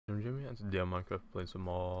I'm Jimmy, and today on Minecraft playing some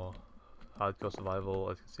more hardcore survival,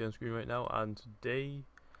 as you can see on screen right now. And today,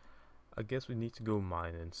 I guess we need to go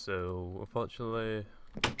mining. So unfortunately,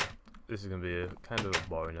 this is gonna be a kind of a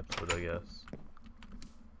boring episode, I guess.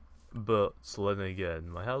 But so then again,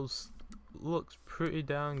 my house looks pretty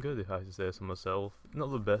damn good, if I have to say so myself.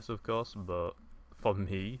 Not the best, of course, but for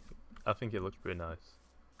me, I think it looks pretty nice.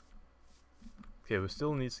 Okay, we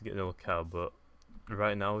still need to get another cow, but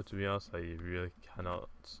right now, to be honest, I really cannot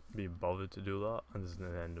be bothered to do that. And there's an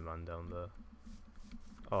enderman down there.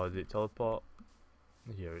 Oh, did it teleport?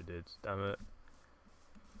 Here it did, damn it.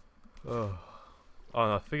 Oh,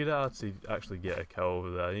 and I figured out how to actually get a cow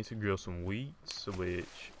over there. I need to grow some wheat,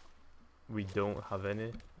 which we don't have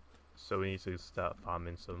any. So we need to start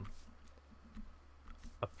farming some.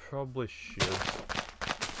 I probably should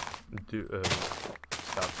do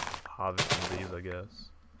start harvesting these, I guess.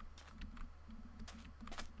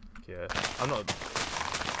 Okay, I'm not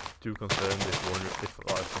too concerned if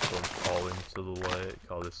I fall into the lake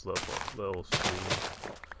or this little stream.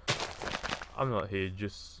 I'm not here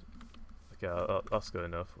just okay. That's good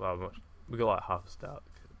enough. We got like half a stack.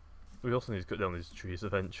 We also need to cut down these trees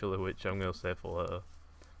eventually, which I'm gonna save for later.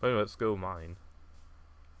 But anyway, let's go mine.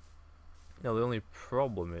 Now the only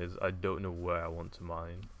problem is I don't know where I want to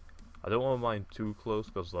mine. I don't want to mine too close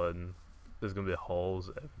because then there's gonna be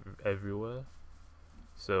holes everywhere.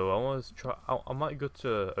 So I want to try. I might go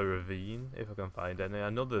to a ravine if I can find any. I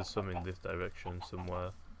know there's some in this direction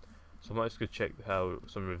somewhere, so I might just go check out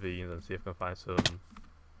some ravines and see if I can find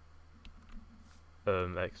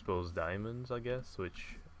some exposed diamonds, I guess,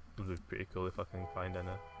 which would be pretty cool if I can find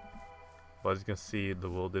any. But as you can see, the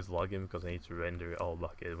world is lagging because I need to render it all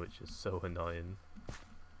back in, which is so annoying.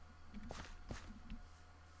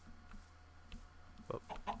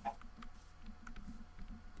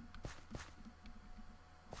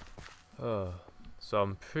 So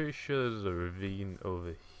I'm pretty sure there's a ravine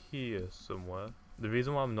over here somewhere. The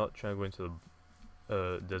reason why I'm not trying to go into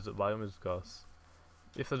the desert biome is because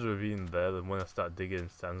if there's a ravine there, then when I start digging,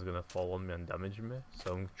 sand's gonna fall on me and damage me.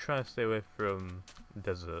 So I'm trying to stay away from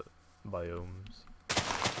desert biomes.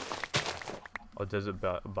 Or desert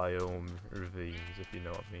biome ravines, if you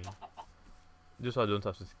know what I mean. Just so I don't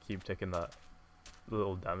have to keep taking that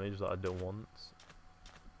little damage that I don't want.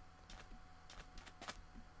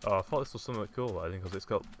 Oh, I thought this was something cool, I think, because it's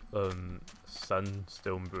got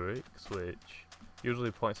sandstone bricks, which usually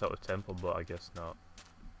points out a temple, but I guess not.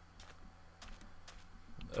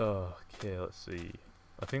 Okay, let's see.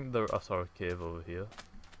 I think I saw a cave over here,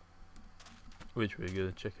 which we're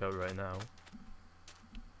gonna check out right now.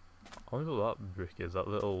 I wonder what that brick is. That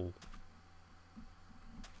little.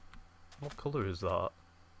 What color is that?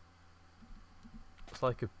 It's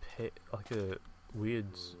like a weird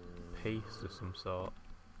paste of some sort.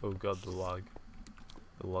 Oh god, the lag.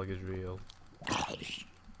 The lag is real.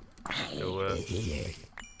 No way.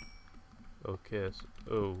 Okay, so,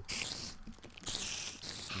 oh.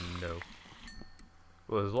 No.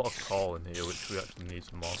 Well, there's a lot of coal in here, which we actually need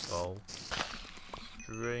some more coal.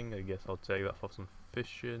 String, I guess I'll take that for some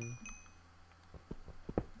fishing.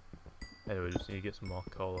 Anyway, just need to get some more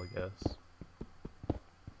coal, I guess.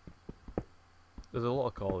 There's a lot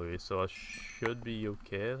of coal here, so I should be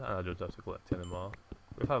okay, and I don't have to collect any more.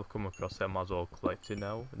 If I've come across it, I might as well collect it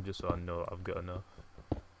now, and just so I know I've got enough.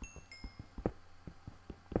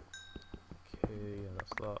 Okay, and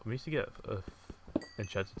that's that. We need to get a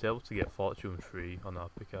enchanted table to get fortune 3 on our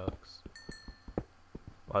pickaxe.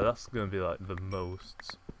 Like, that's gonna be like the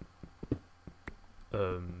most,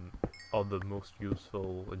 or the most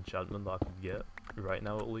useful enchantment that I could get right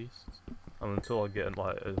now, at least. And until I get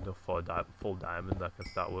like enough for a full diamond, I can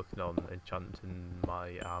start working on enchanting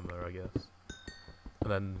my armor, I guess. And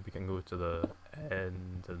then we can go to the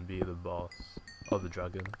end and be the boss, or the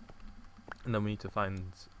dragon. And then we need to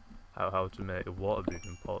find how to make water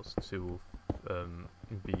breathing pots to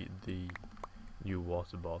beat the new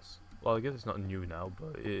water boss. Well, I guess it's not new now,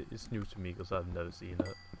 but it's new to me because I've never seen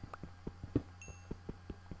it.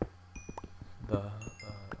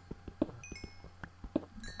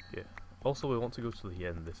 Yeah. Also, we want to go to the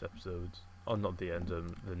end of this episode. Oh, not the end,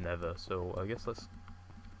 the Nether. So I guess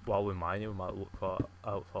while we're mining, we might look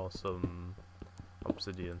out for some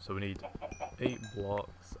obsidian. So we need 8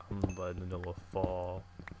 blocks and then another 4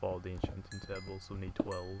 for the enchanting table. So we need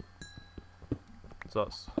 12. So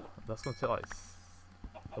that's gonna take like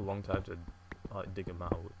a long time to like dig them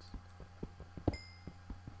out.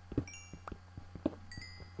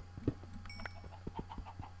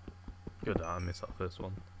 Good, I missed that first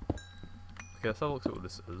one. Okay, let's have a look at what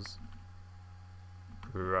this is.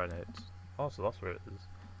 Granite. Oh, so that's where it is.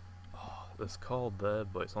 Oh, there's coal there,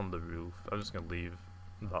 but it's on the roof. I'm just gonna leave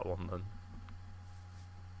that one then.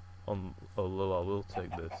 Although I will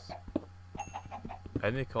take this.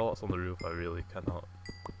 Any carts on the roof I really cannot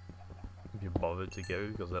be bothered to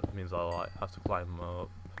get because that means I'll like have to climb up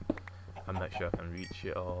and make sure I can reach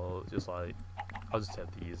it all. Just like I'll just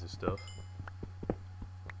take the easy stuff.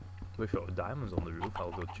 But if there are diamonds on the roof,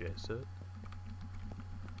 I'll go chase it.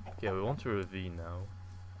 Okay, we want a ravine now.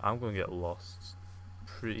 I'm gonna get lost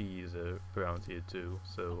pretty easy around here too,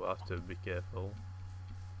 so I have to be careful.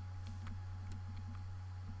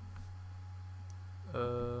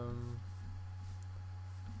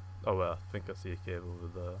 Oh well, I think I see a cave over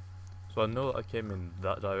there. So I know that I came in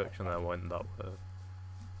that direction and I went that way.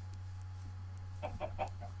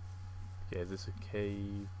 Okay, is this a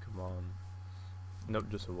cave? Come on. Nope,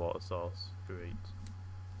 just a water source. Great.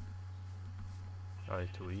 I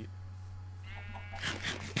need to eat.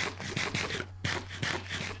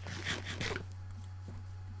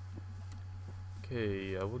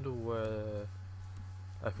 Okay, I wonder where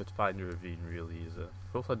I could find a ravine really easy.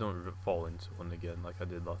 Hope I don't fall into one again like I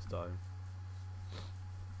did last time.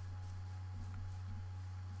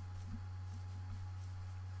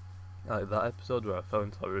 Like that episode where I fell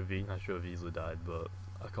into a ravine, I should have easily died, but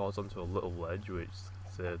I caught onto a little ledge which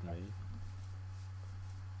saved me.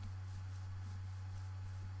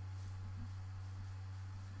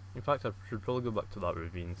 In fact, I should probably go back to that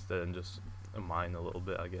ravine instead and just mine a little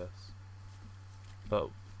bit, I guess. That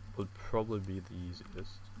would probably be the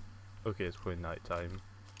easiest. Okay, it's quite night time.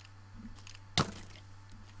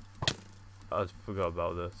 I forgot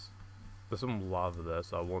about this. There's some lava there,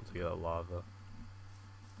 so I want to get that lava.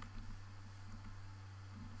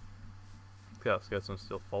 Okay, let's get some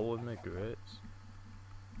still following me, great.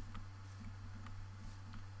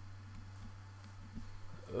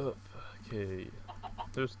 Up, okay.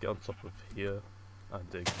 Let's get on top of here and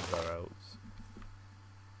dig that out.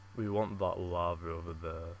 We want that lava over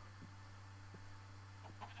there.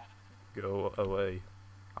 Go away.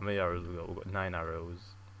 How many arrows we got? We've got 9 arrows.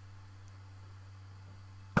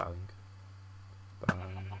 Bang.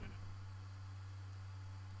 Bang.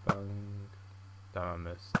 Bang. Damn, I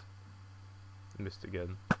missed. Missed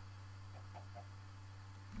again.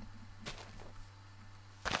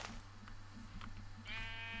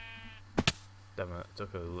 Damn it, I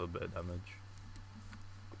took a little bit of damage.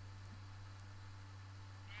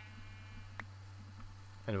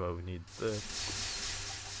 Anyway, we need this.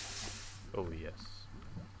 Oh yes.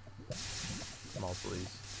 More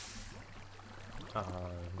please.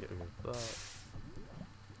 Get rid of that.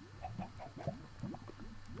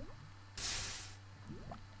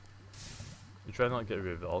 You try not to get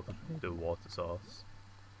rid of it all because we need a water source.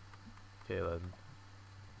 Okay then.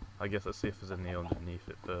 I guess let's see if there's any underneath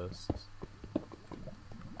it first.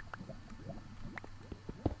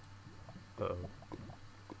 Uh oh.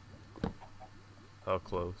 How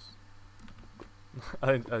close?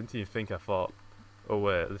 I didn't even think. I thought, oh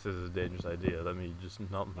wait, this is a dangerous idea, let me just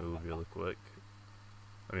not move really quick.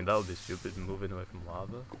 I mean, that would be stupid, moving away from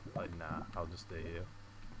lava. Like, nah, I'll just stay here.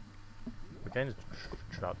 We're kind of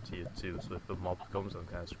trapped here too, so if the mob comes, I'm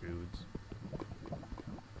kind of screwed.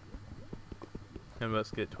 And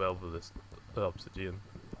let's get 12 of this obsidian.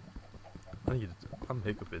 I'm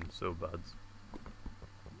hiccuping so bad.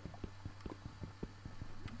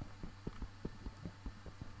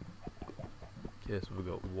 Okay, so we've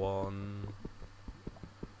got 1,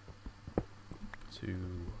 2.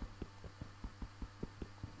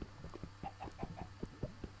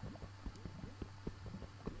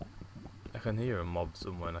 I can hear a mob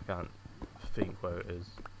somewhere and I can't think where it is.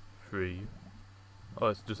 3. Oh,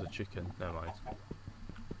 it's just a chicken. Never mind.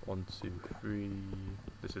 1, 2, 3.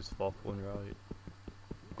 This is 4th one, right?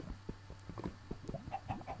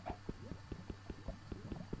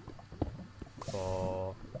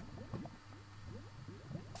 Four.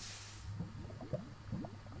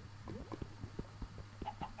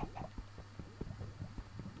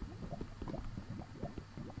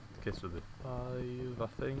 Okay, so the 5, I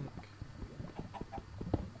think.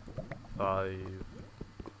 5.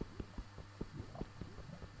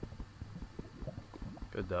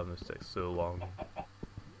 God damn, this takes so long.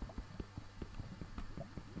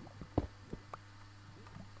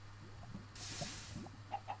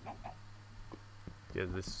 Yeah,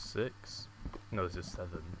 this is 6. No, this is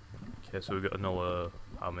 7. Okay, so we got another.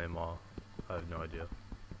 How many more? I have no idea.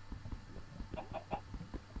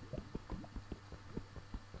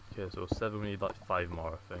 Okay, so 7, we need like 5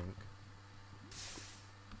 more, I think.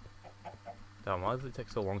 Damn, why does it take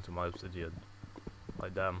so long to mine obsidian?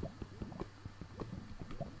 Like, damn.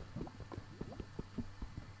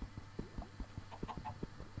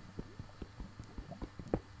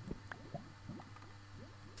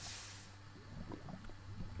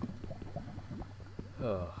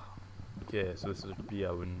 Okay, so this would be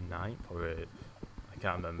our 9th or 8th. I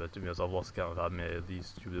can't remember, to be honest. I've lost count of how many of these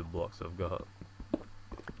stupid blocks I've got.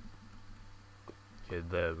 Okay,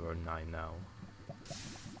 there we're 9 now.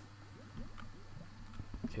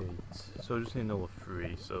 Okay, so I just need another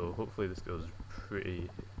 3, so hopefully this goes pretty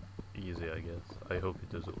easy, I guess. I hope it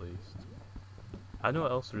does at least. I know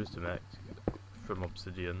what else there is to make from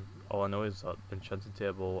obsidian. All I know is that enchanted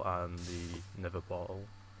table and the nether portal.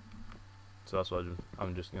 So that's what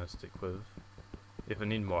I'm just gonna stick with. If I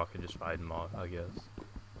need more, I can just find more, I guess.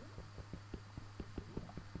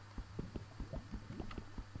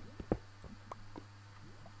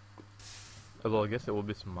 Although I guess it would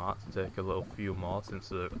be smart to take a little few more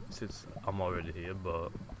since I'm already here,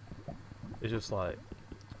 but it's just like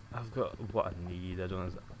I've got what I need. I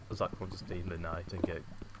don't exactly want to stay in the night and get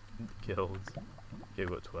killed. Okay, we've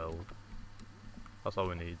got 12. That's all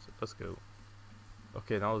we need. Let's go.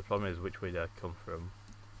 Okay, now the problem is which way did I come from?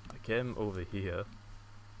 I came over here,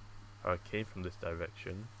 or I came from this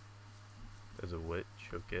direction. There's a witch,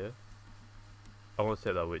 okay. I want to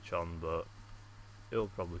take that witch on, but it'll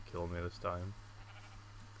probably kill me this time.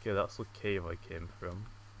 Okay, that's the cave I came from.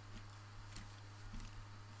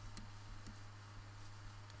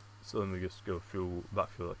 So let me just go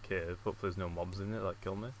back through that cave. Hopefully there's no mobs in it that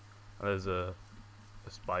kill me. And there's a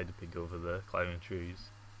spider pig over there climbing trees.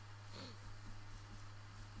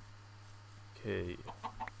 Okay.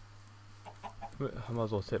 I might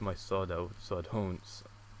as well take my sword out so I don't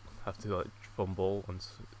have to like fumble and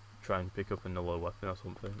try and pick up another weapon or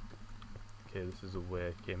something. Okay, this is the way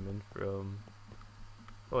I came in from.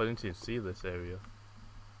 Oh, I didn't even see this area.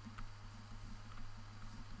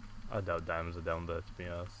 I doubt diamonds are down there, to be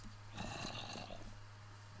honest.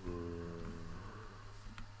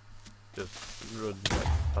 Just run right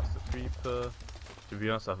past the creeper. To be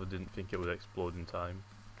honest, I didn't think it would explode in time.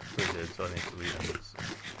 But it did, so I need to leave this.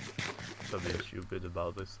 So I'm being stupid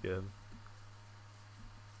about this game.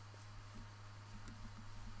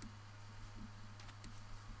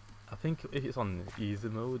 I think if it's on easy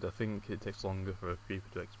mode, I think it takes longer for a creeper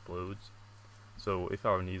to explode. So if I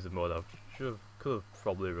were on easy mode, I could have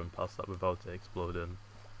probably run past that without it exploding.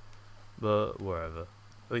 But whatever.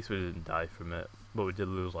 At least we didn't die from it. But we did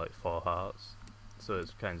lose like 4 hearts. So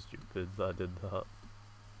it's kind of stupid that I did that.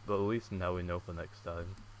 But at least now we know for next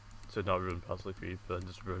time. So not run past the creeper and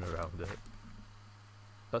just run around it.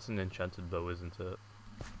 That's an enchanted bow, isn't it?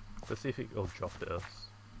 Let's see if it'll drop at us.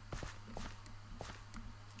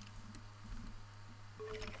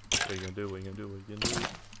 What are you gonna do? What are you gonna do? What are you gonna do?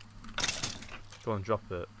 Go on, drop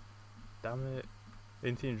it. Damn it.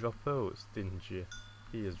 Didn't even drop out. Stingy.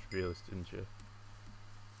 He is really stingy.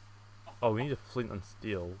 Oh, we need a flint and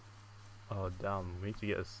steel. Oh damn, we need to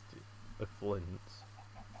get a flint.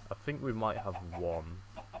 I think we might have one.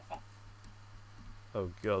 Oh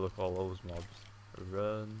god, look at all those mobs.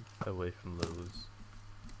 Run away from those.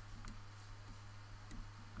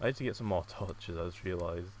 I need to get some more torches, I just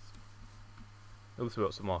realised. At least we've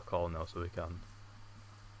got some more coal now so we can.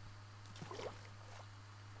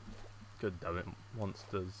 God damn it,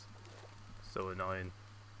 monsters. So annoying.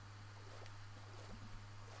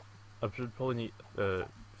 I should probably need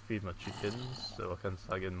feed my chickens so I can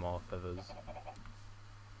start getting more feathers.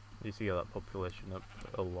 Need to get that population up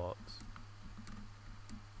a lot.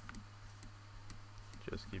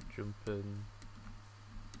 Just keep jumping.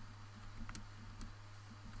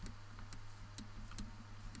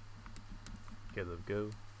 Okay, there we go.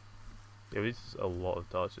 Yeah, we need a lot of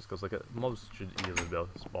torches because like mobs should easily be able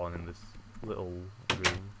to spawn in this little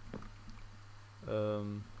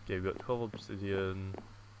room. Okay, we've got 12 obsidian.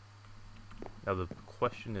 Now the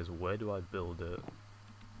question is, where do I build it?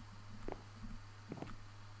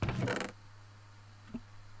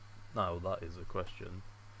 Now that is a question.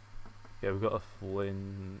 Okay, we've got a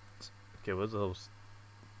flint. Okay, where's those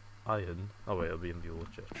iron? Oh wait, it'll be in the old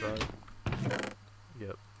chest, right?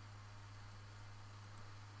 Yep.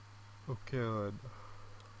 Okay then.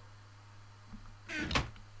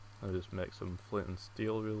 I'll just make some flint and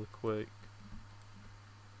steel really quick.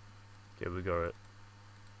 Okay, we got it.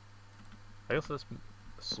 I guess let's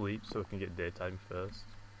sleep so we can get daytime first.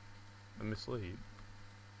 Let me sleep.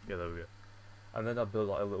 Yeah, there we go. And then I'll build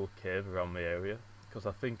like a little cave around my area. Because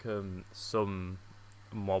I think some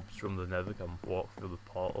mobs from the Nether can walk through the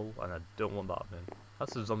portal and I don't want that happening.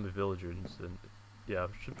 That's a zombie villager incident. Yeah, I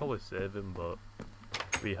should probably save him, but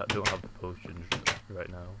we don't have the potions right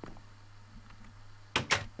now.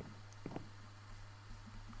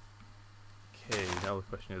 Okay, now the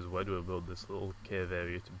question is, where do I build this little cave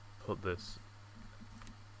area to put this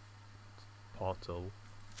portal?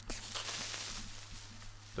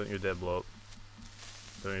 Don't you dare blow up.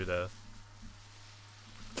 Don't you dare.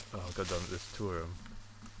 Oh god damn it, there's two of them.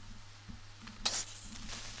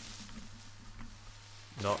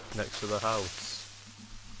 Not next to the house.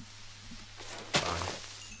 Fine.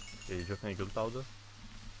 Yeah, you drop any gunpowder?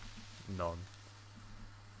 None.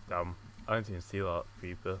 Damn, I didn't even see that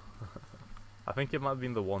creeper. I think it might have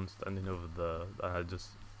been the one standing over there, and I just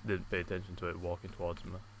didn't pay attention to it walking towards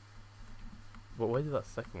me. But where did that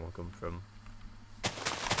second one come from?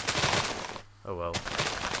 Oh well.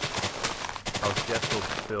 I'll guess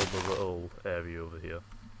we'll build a little area over here.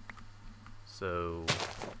 So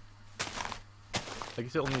I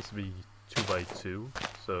guess it only needs to be 2 by 2,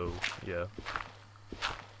 so yeah.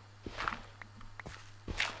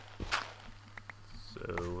 So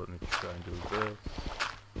let me try and do this.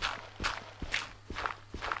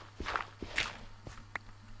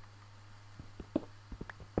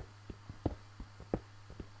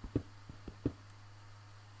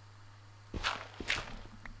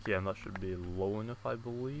 Yeah, and that should be low enough, I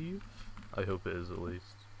believe. I hope it is at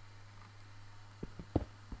least.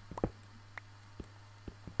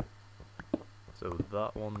 So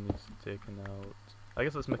that one needs taken out. I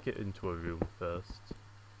guess let's make it into a room first.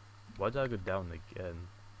 Why did I go down again?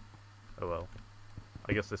 Oh well.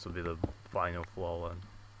 I guess this will be the final floor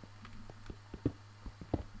then.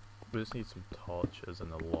 We just need some torches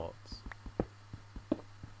and a lot.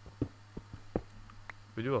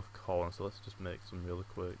 We do have corn, so let's just make some really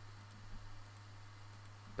quick.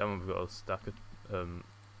 Then we've got a stack of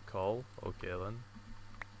coal. Okay then.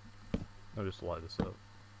 I'll just light this up.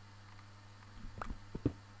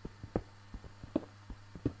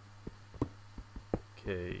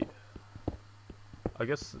 Okay. I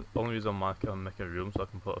guess the only reason I'm making a room so I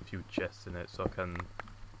can put a few chests in it, so I can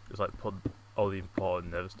just like put all the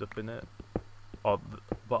important nether stuff in it. But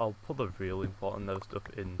I'll put the real important nether stuff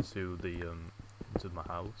into the into my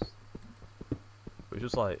house. But it's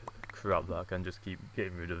just like crap that I can just keep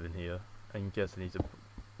getting rid of in here. And in case I need to,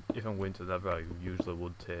 if I'm going to Nether, I usually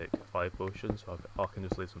would take 5 potions, so I can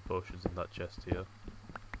just leave some potions in that chest here.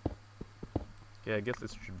 Okay, I guess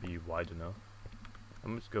this should be wide enough.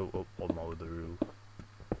 I'm just go up one more with the roof.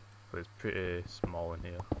 But it's pretty small in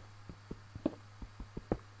here.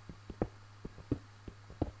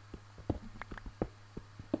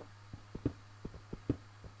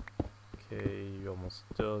 Okay, you're almost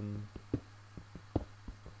done.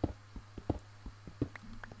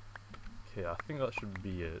 Okay, I think that should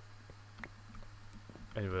be it.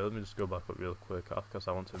 Anyway, let me just go back up real quick because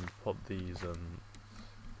I want to put these I'm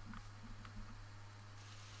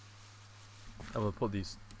gonna put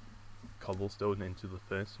these cobblestone into the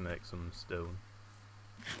furnace to make some stone.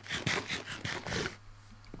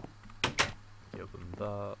 Okay, open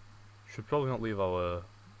that. Should probably not leave our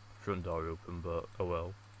front door open, but oh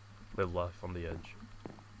well. Live life on the edge.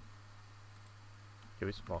 Give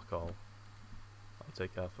me some more coal. I'll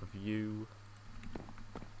take half of you.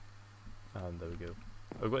 And there we go.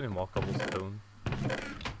 Have we got any more cobblestone?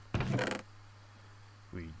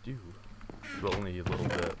 We do. But only a little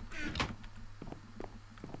bit.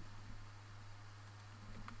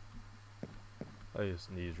 I just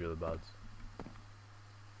sneeze really bad.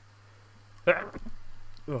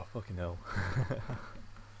 Oh, fucking hell.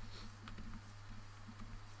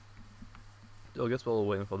 I guess while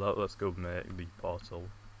we're waiting for that, let's go make the portal.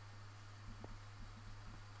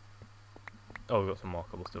 Oh, we've got some more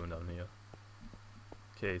cobblestone down here.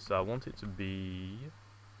 Okay, so I want it to be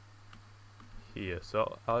here.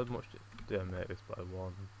 So how much did I make this by?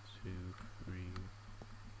 1, 2, 3.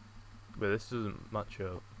 But this doesn't match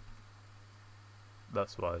up.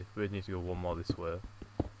 That's why we need to go one more this way.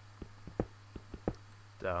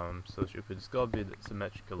 Damn, so stupid. It's gotta be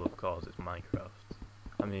symmetrical, of course. It's Minecraft.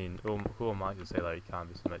 I mean, who am I to say that it can't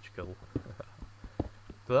be symmetrical?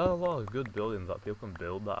 There are a lot of good buildings that people can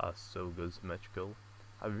build that are so good symmetrical.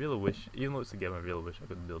 I really wish, even though it's a game, I really wish I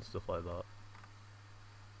could build stuff like that.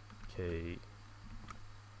 Okay.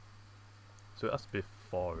 So it has to be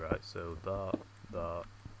 4, right? So that.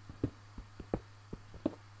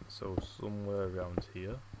 So somewhere around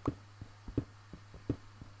here.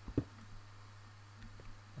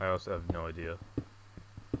 I also have no idea.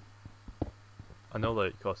 I know that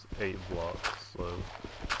it costs 8 blocks,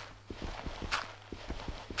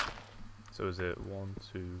 so is it 1,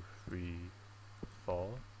 2, 3, 4?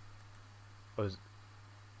 Or is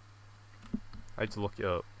I need to look it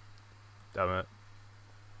up. Damn it.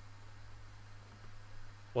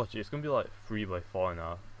 Watch it, it's gonna be like 3 by 4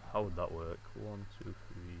 now. How would that work? 1, 2, 3,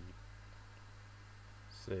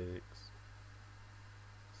 6,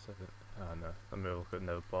 7. Ah no, let me look at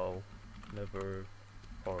Nether Ball. Never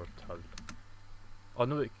or tag. Oh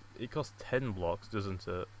no, it costs 10 blocks, doesn't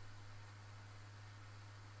it?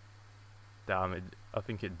 Damn it, I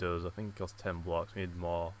think it does. I think it costs 10 blocks. We need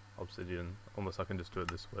more obsidian. Unless I can just do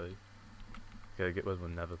it this way. Okay, get rid of my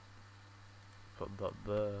Nether. Put that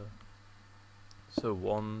there. So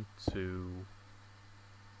 1, 2,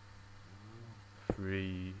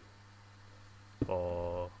 3,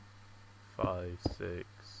 4, 5, 6,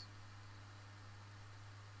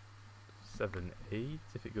 7, 8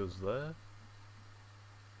 if it goes there.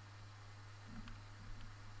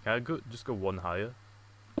 Can I just go one higher?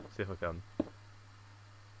 See if I can.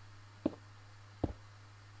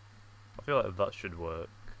 I feel like that should work.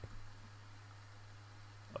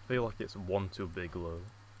 I feel like it's one too big low.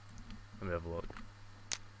 Let me have a look.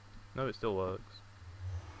 No, it still works.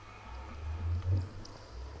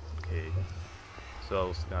 Okay.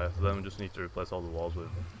 So then we just need to replace all the walls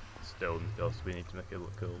with stone because we need to make it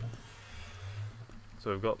look cool.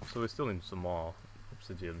 So we still need some more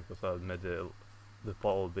obsidian because I made the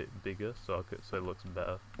portal a bit bigger so it looks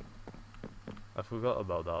better. I forgot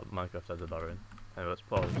about that. Minecraft has a barren. Anyway, let's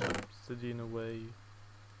put all the obsidian away.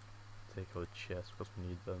 Take our chests because we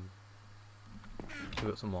need them. So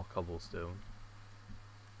we've got some more cobblestone.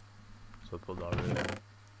 So put that in.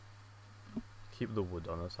 Keep the wood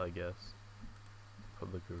on us, I guess.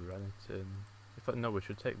 Put the granite in. In fact, no, we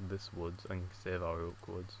should take this wood and save our oak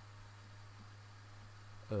woods.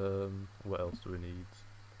 What else do we need?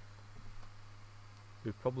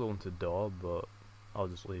 We probably want a door, but I'll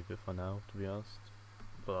just leave it for now, to be honest.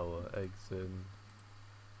 Put our eggs in.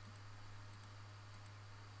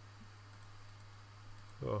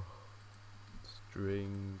 Oh.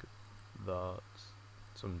 String, that,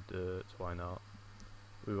 some dirt, why not?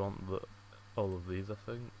 We want all of these, I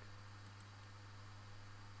think.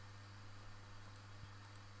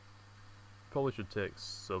 Probably should take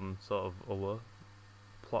some sort of other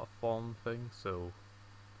platform thing, so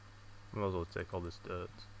we might as well take all this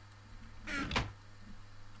dirt.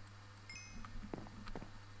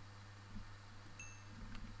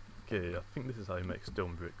 Okay, I think this is how you make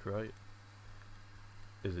stone brick, right?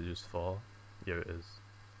 Is it just 4? Yeah, it is.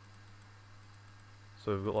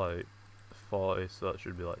 So we've got like 40, so that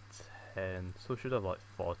should be like 10. So we should have like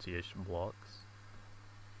 40-ish blocks.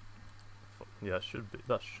 Yeah,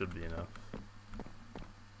 that should be enough.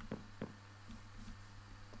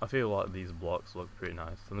 I feel like these blocks look pretty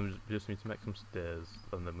nice, and then we just need to make some stairs,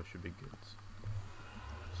 and then we should be good.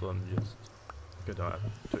 So let me just go down,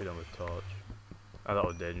 took it down with a torch. And that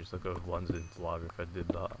was dangerous, I could have landed into lava if I did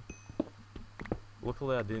that.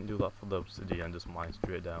 Luckily I didn't do that for the obsidian, just mine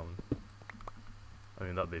straight down. I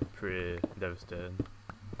mean, that'd be pretty devastating.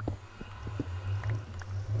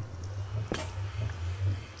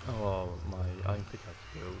 Oh, my iron pickaxe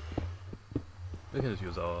broke. We can just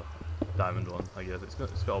use our diamond one, I guess. It's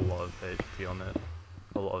got a lot of HP on it,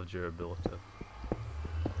 a lot of durability.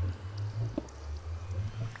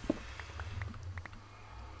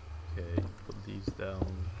 Okay, put these down.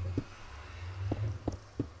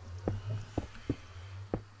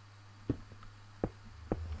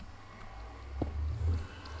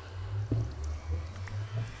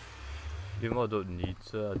 Even though I don't need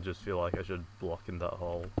to, I just feel like I should block in that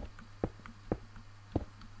hole.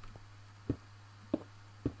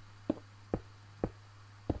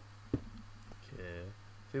 Okay,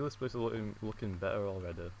 I feel this place is looking better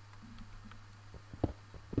already.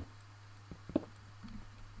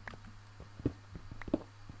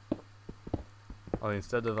 And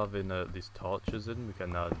instead of having these torches in, we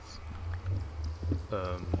can add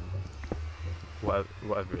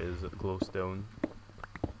whatever it is, glowstone.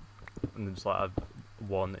 And then just like add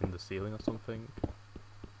one in the ceiling or something.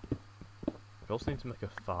 We also need to make a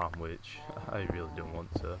farm, which I really don't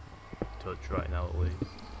want to touch right now at least.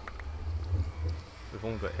 We've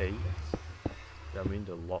only got 8. Yeah, we need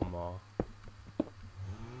a lot more.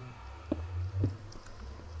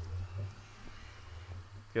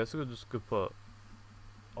 Okay, so we'll just go put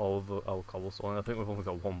all of our cobblestone. I think we've only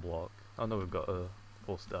got 1 block. I know we've got a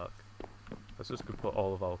full stack. Let's just go put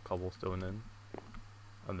all of our cobblestone in.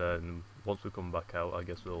 And then once we come back out, I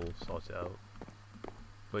guess we'll sort it out.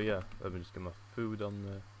 But yeah, let me just get my food on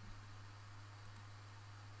there.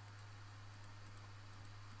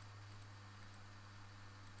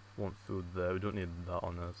 Want food there, we don't need that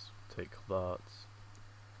on us. Take that.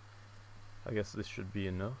 I guess this should be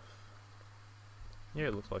enough. Yeah,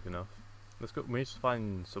 it looks like enough. Let's go. We need to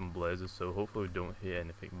find some blazes, so hopefully we don't hit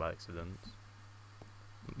anything by accident.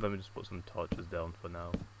 Let me just put some torches down for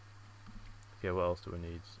now. Okay, what else do we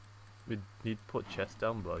need? We need to put chests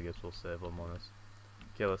down, but I guess we'll save them on us.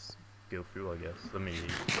 Okay, let's go through, I guess. Let me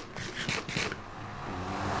eat.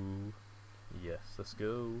 Ooh. Yes, let's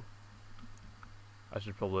go. I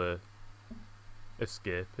should probably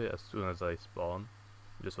escape it as soon as I spawn.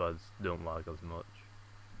 just so I don't lag as much.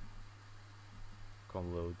 Come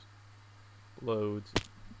on, load. Load.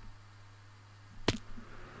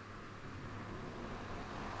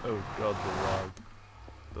 Oh god, the lag.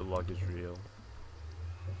 The lag is real.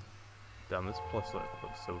 Damn, this place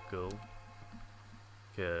looks so cool.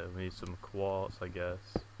 Okay, we need some quartz, I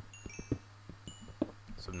guess.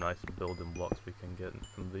 Some nice building blocks we can get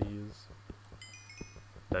from these.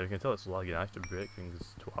 Now you can tell it's lagging, I have to break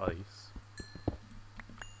things twice.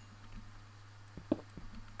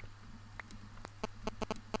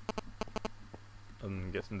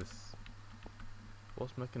 I'm guessing this...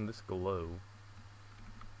 What's making this glow?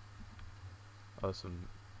 Oh, some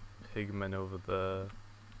pigmen over there.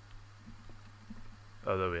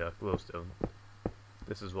 Oh, there we are, glowstone.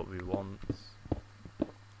 This is what we want.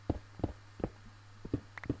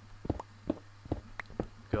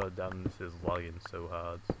 God damn, this is lagging so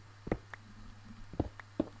hard.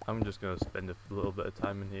 I'm just gonna spend a little bit of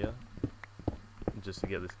time in here. Just to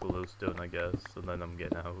get this glowstone, I guess, and then I'm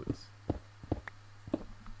getting out.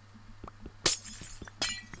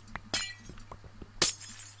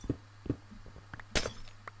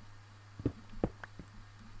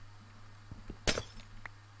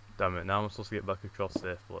 Damn it, now I'm supposed to get back across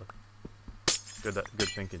safely. Good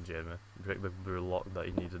thinking, Jamie. Break the block that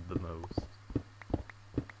you needed the most.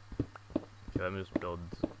 Okay, let me just build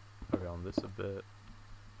around this a bit.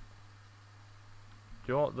 Do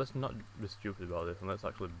you know what? Let's not be stupid about this and let's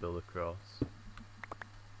actually build across.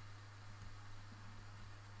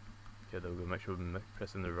 Okay, there we go. Make sure we're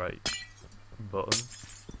pressing the right button.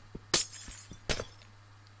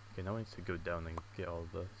 Okay, now we need to go down and get all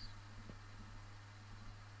of this.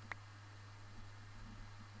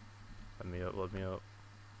 Let me up.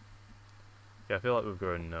 Yeah, I feel like we've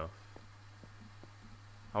got enough.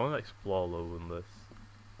 I want to explore low in this.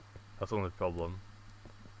 That's the only problem.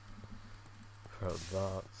 For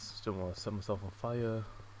that, still want to set myself on fire.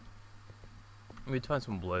 We need to find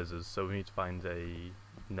some blazes, so we need to find a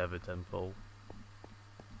Nether temple.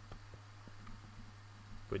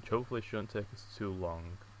 Which hopefully shouldn't take us too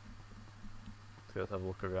long. So let's have a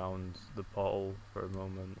look around the portal for a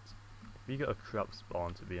moment. We got a crap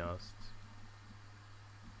spawn, to be honest.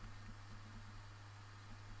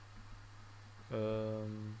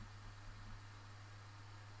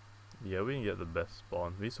 Yeah, we can get the best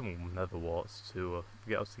spawn. We need some nether warts too.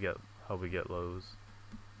 I forget how we get those.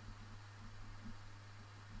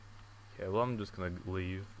 Okay, well I'm just gonna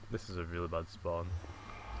leave. This is a really bad spawn.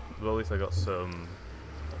 Well, at least I got some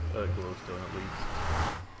glowstone at least.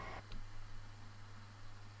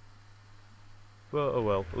 Well, oh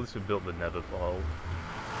well, at least we built the nether portal.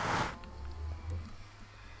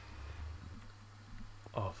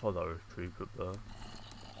 Oh, I thought that was a creep up there.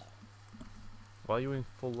 Why are you in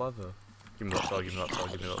full leather? Give me that sword, give me that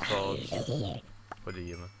sword, give me that sword. What do you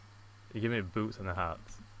give me? You give me boots and a hat.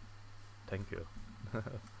 Thank you.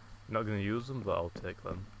 Not gonna use them, but I'll take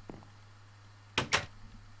them.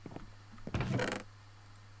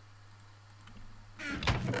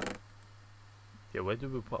 Yeah, where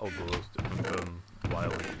did we put all those from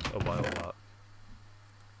a while back?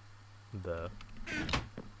 There.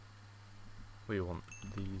 We want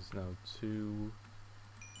these now too.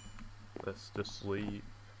 Let's just sleep.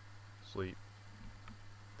 Sleep.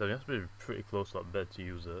 Then we have to be pretty close to that bed to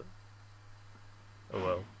use it. Oh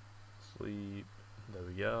well. Sleep. There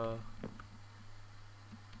we are.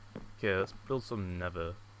 Okay, let's build some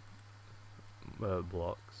nether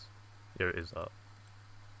blocks. Here it is that.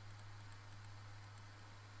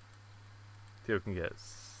 Okay, we can get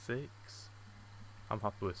 6. I'm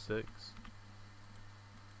happy with 6.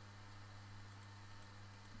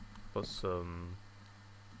 Put some...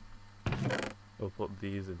 We'll put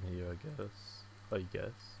these in here, I guess.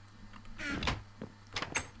 Okay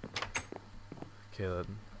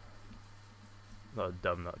then. Oh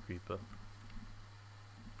damn that creeper.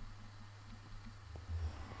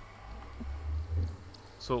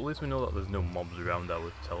 So at least we know that there's no mobs around that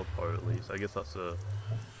would teleport at least. I guess that's the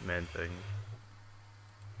main thing.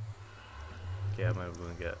 Okay, I'm gonna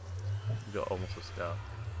get... We got almost a staff.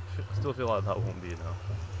 I still feel like that won't be enough.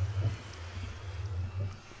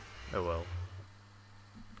 Oh well.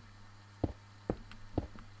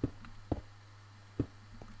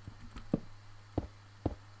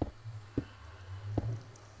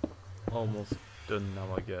 Almost done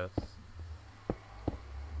now, I guess.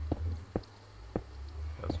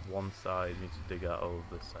 That's one side, need to dig out over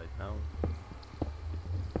this side now.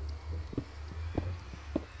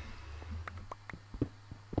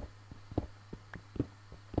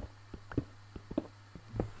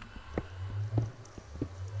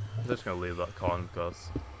 I'm just gonna leave that corn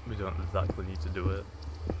because we don't exactly need to do it.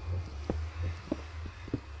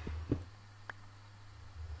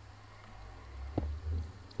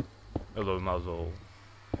 Although we might as well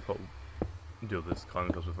do this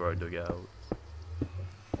because before I dig it out.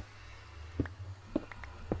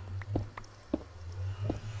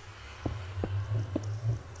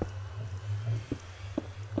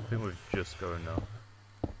 I think we've just got enough.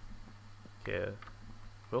 Okay.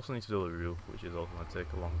 We also need to do the roof, which is also going to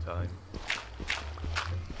take a long time.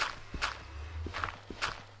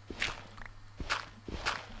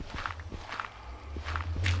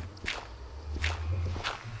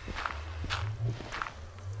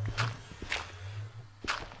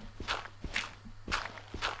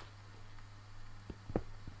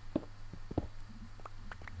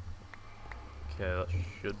 Okay, that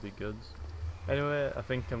should be good. Anyway, I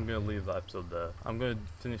think I'm gonna leave that episode there. I'm gonna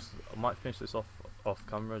finish. I might finish this off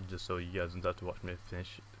camera just so you guys don't have to watch me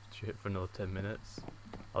finish it for another 10 minutes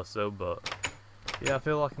or so. But yeah, I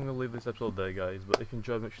feel like I'm gonna leave this episode there, guys. But if you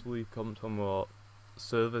enjoyed, make sure to leave comments on what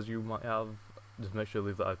servers you might have. Just make sure to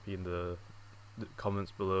leave the IP in the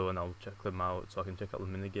comments below, and I'll check them out so I can check out the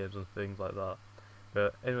mini games and things like that.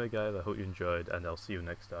 But anyway, guys, I hope you enjoyed, and I'll see you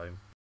next time.